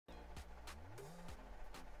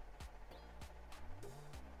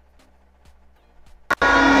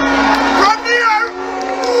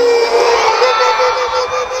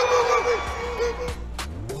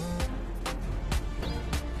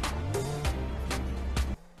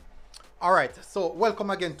Alright, so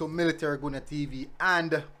welcome again to Military Guna TV,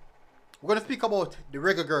 and we're going to speak about the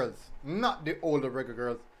Reggae Girlz, not the older Reggae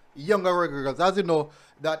Girlz, younger Reggae Girlz. As you know,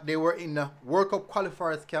 that they were in the World Cup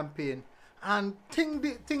Qualifiers campaign, and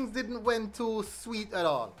things didn't went too sweet at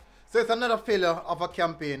all. So it's another failure of a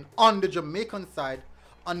campaign on the Jamaican side,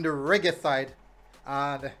 on the reggae side,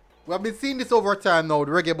 and we have been seeing this over time now.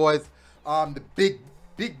 The Reggae Boyz, the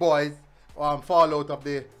big boys, fall out of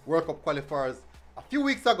the World Cup Qualifiers a few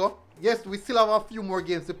weeks ago. Yes, we still have a few more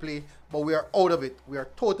games to play, but we are out of it. We are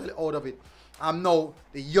totally out of it. And now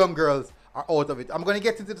the young girls are out of it. I'm going to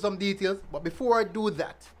get into some details, but before I do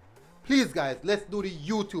that, please guys, let's do the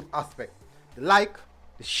YouTube aspect. The like,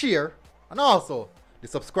 the share, and also the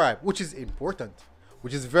subscribe, which is important,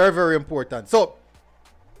 which is very, very important. So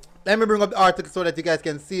let me bring up the article so that you guys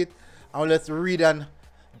can see it, and let's read and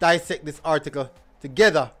dissect this article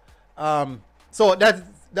together. So that's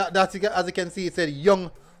as you can see, it said young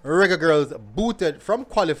Reggae Girlz booted from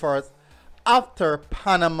qualifiers after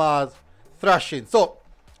Panama's thrashing. So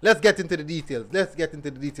let's get into the details. Let's get into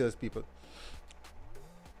the details, people.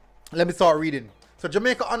 Let me start reading. So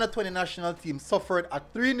Jamaica under-20 national team suffered a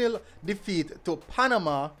 3-0 defeat to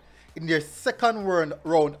Panama in their second round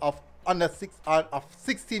of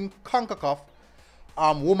under-16 CONCACAF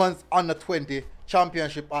Women's Under-20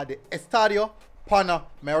 Championship at the Estadio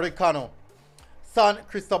Panamericano San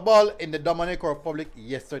Cristobal in the Dominican Republic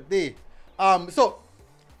yesterday. So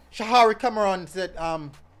Shahari Cameron said,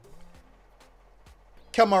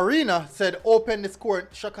 Camarina said open the score.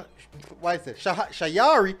 Shayari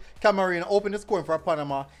Camarina opened the scoring for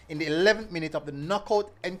Panama in the 11th minute of the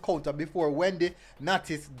knockout encounter before Wendy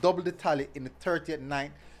Natis doubled the tally in the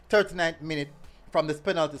 39th minute from the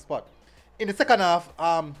penalty spot. In the second half,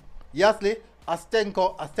 Yasli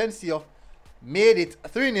Asensio made it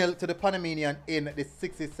 3-0 to the Panamanian in the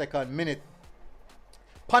 62nd minute.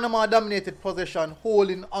 Panama dominated possession,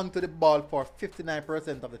 holding onto the ball for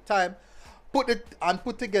 59% of the time, put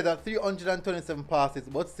together 327 passes,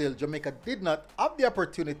 but still Jamaica did not have the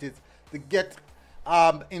opportunities to get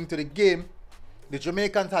into the game. The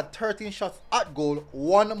Jamaicans had 13 shots at goal,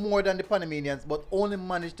 one more than the Panamanians, but only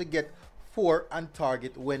managed to get 4 on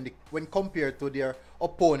target when compared to their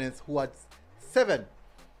opponents who had 7.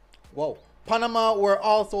 Wow. Panama were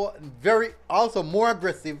also more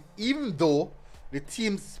aggressive, even though the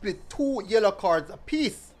teams split 2 yellow cards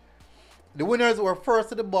apiece. The winners were first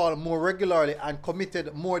to the ball more regularly and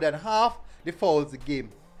committed more than half the fouls a game.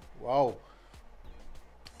 Wow.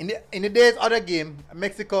 In the day's other game,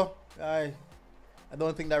 Mexico, I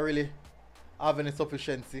don't think that really have any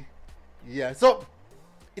sufficiency. Yeah, so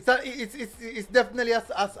it's definitely a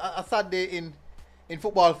sad day in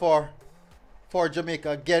football for Jamaica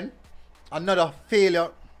again. Another failure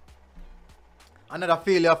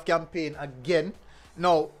of campaign again.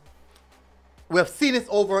 Now, we have seen this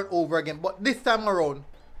over and over again, but this time around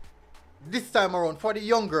for the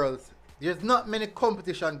young girls, there's not many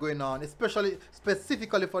competition going on,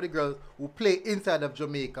 specifically for the girls who play inside of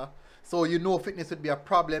Jamaica. So you know fitness would be a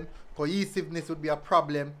problem, cohesiveness would be a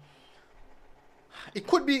problem.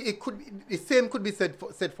 The same could be said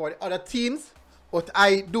for the other teams, but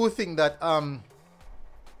I do think that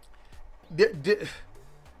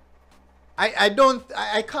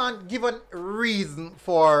I can't give a reason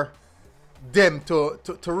for them to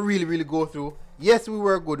really go through. Yes, we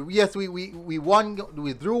were good. Yes, we won.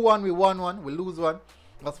 We drew one. We won one. We lose one.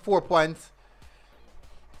 That's 4 points.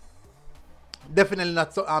 Definitely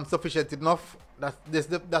not sufficient enough.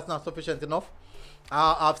 That's not sufficient enough.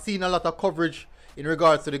 I've seen a lot of coverage in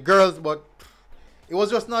regards to the girls, but it was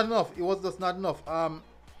just not enough. It was just not enough.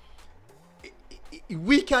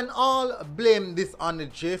 We can all blame this on the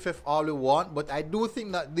JFF all we want, but I do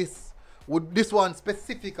think that this one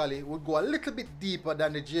specifically would go a little bit deeper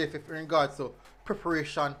than the JFF in regards to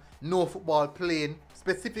preparation, no football playing,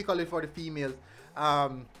 specifically for the females.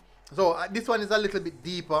 So this one is a little bit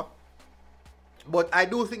deeper, but I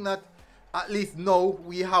do think that at least now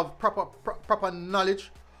we have proper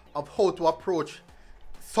knowledge of how to approach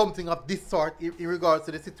something of this sort in regards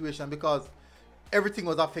to the situation, because everything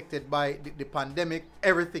was affected by the pandemic.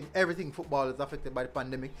 Everything football is affected by the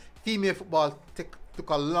pandemic. Female football took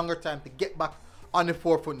a longer time to get back on the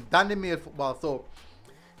forefront than the male football. So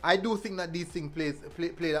I do think that these things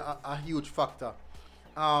played a huge factor.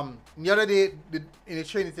 The other day in the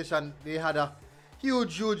training session, they had a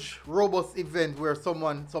huge robust event where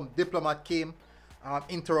some diplomat came,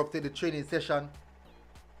 interrupted the training session.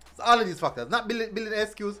 So all of these factors, not building an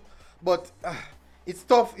excuse, but it's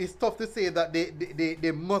tough to say that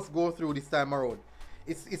they must go through this time around.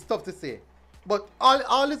 It's tough to say, but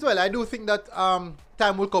all is well. I do think that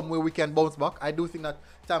time will come where we can bounce back. I do think that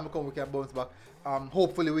time will come we can bounce back.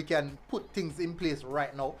 Hopefully we can put things in place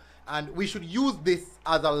right now, and we should use this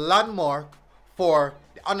as a landmark for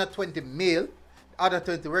the under 20 male, under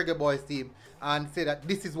 20 Reggae Boyz team, and say that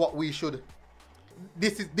this is what we should.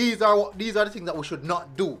 These are the things that we should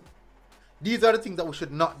not do. These are the things that we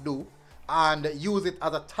should not do, and use it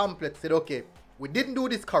as a template. Said, okay, we didn't do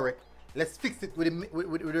this correct. Let's fix it with the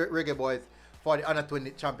Reggae Boyz for the under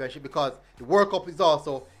 20 championship, because the World Cup is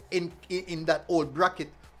also in that old bracket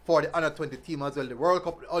for the under 20 team as well. The World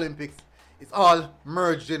Cup, the Olympics, it's all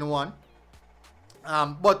merged in one.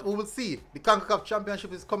 But we will see. The CONCACAF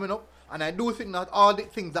championship is coming up, and I do think that all the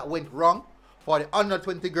things that went wrong for the under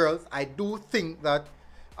 20 girls, I do think that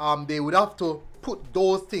they would have to put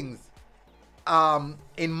those things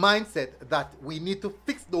in mindset that we need to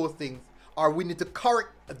fix those things, or we need to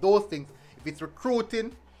correct those things. If it's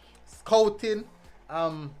recruiting, scouting,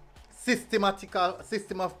 system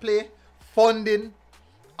of play, funding,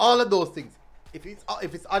 all of those things. If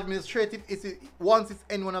it's administrative, once it's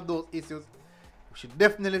any one of those issues, we should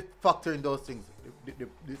definitely factor in those things.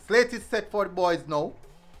 The slate is set for the boys now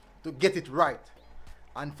to get it right,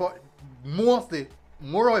 and for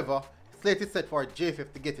moreover, slate is set for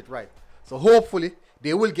JFF to get it right. So hopefully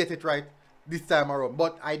they will get it right this time around.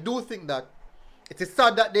 But I do think that it is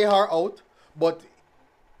sad that they are out, but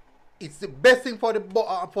it's the best thing for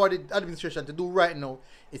the administration to do right now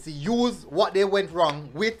is to use what they went wrong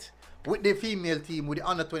with the female team, with the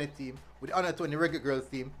under 20 team, with the under 20 Reggae Girls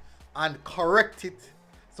team, and correct it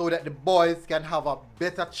so that the boys can have a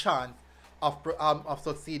better chance of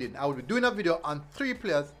succeeding. I will be doing a video on 3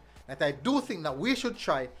 players that I do think that we should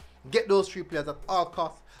try get those 3 players at all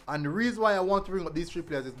costs. And the reason why I want to bring up these 3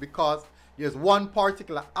 players is because there's one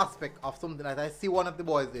particular aspect of something that I see one of the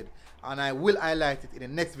boys did, and I will highlight it in the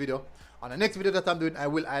next video. On the next video that I'm doing, I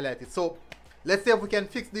will highlight it. So let's see if we can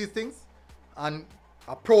fix these things and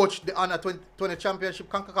approach the under 20 championship,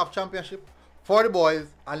 CONCACAF championship for the boys,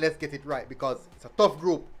 and let's get it right, because it's a tough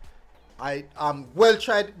group. I well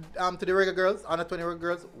tried to the Reggae Girls, under 20 Reggae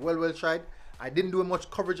Girls, well tried. I didn't do much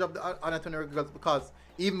coverage of the under 20 Reggae Girls, because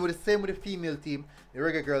even with the same with the female team, the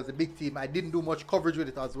Reggae Girls, the big team, I didn't do much coverage with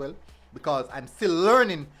it as well, because I'm still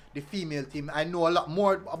learning the female team. I know a lot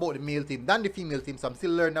more about the male team than the female team, so I'm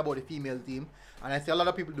still learning about the female team, and I see a lot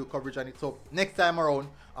of people do coverage on it. So next time around,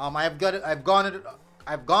 I've garnered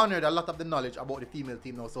a lot of the knowledge about the female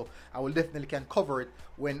team now, so I will definitely can cover it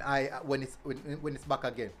when it's back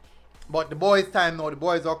again. But the boys' time now, the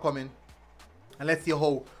boys are coming, and let's see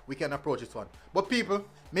how we can approach this one. But people,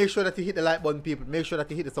 make sure that you hit the like button, people. Make sure that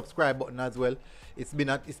you hit the subscribe button as well. It's been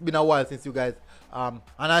a while since you guys and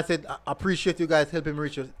I said I appreciate you guys helping me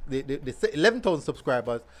reach the 11,000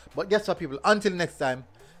 subscribers. But guess what, people? Until next time,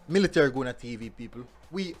 Military Guna TV, people.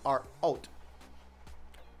 We are out.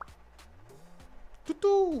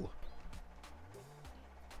 Tutu.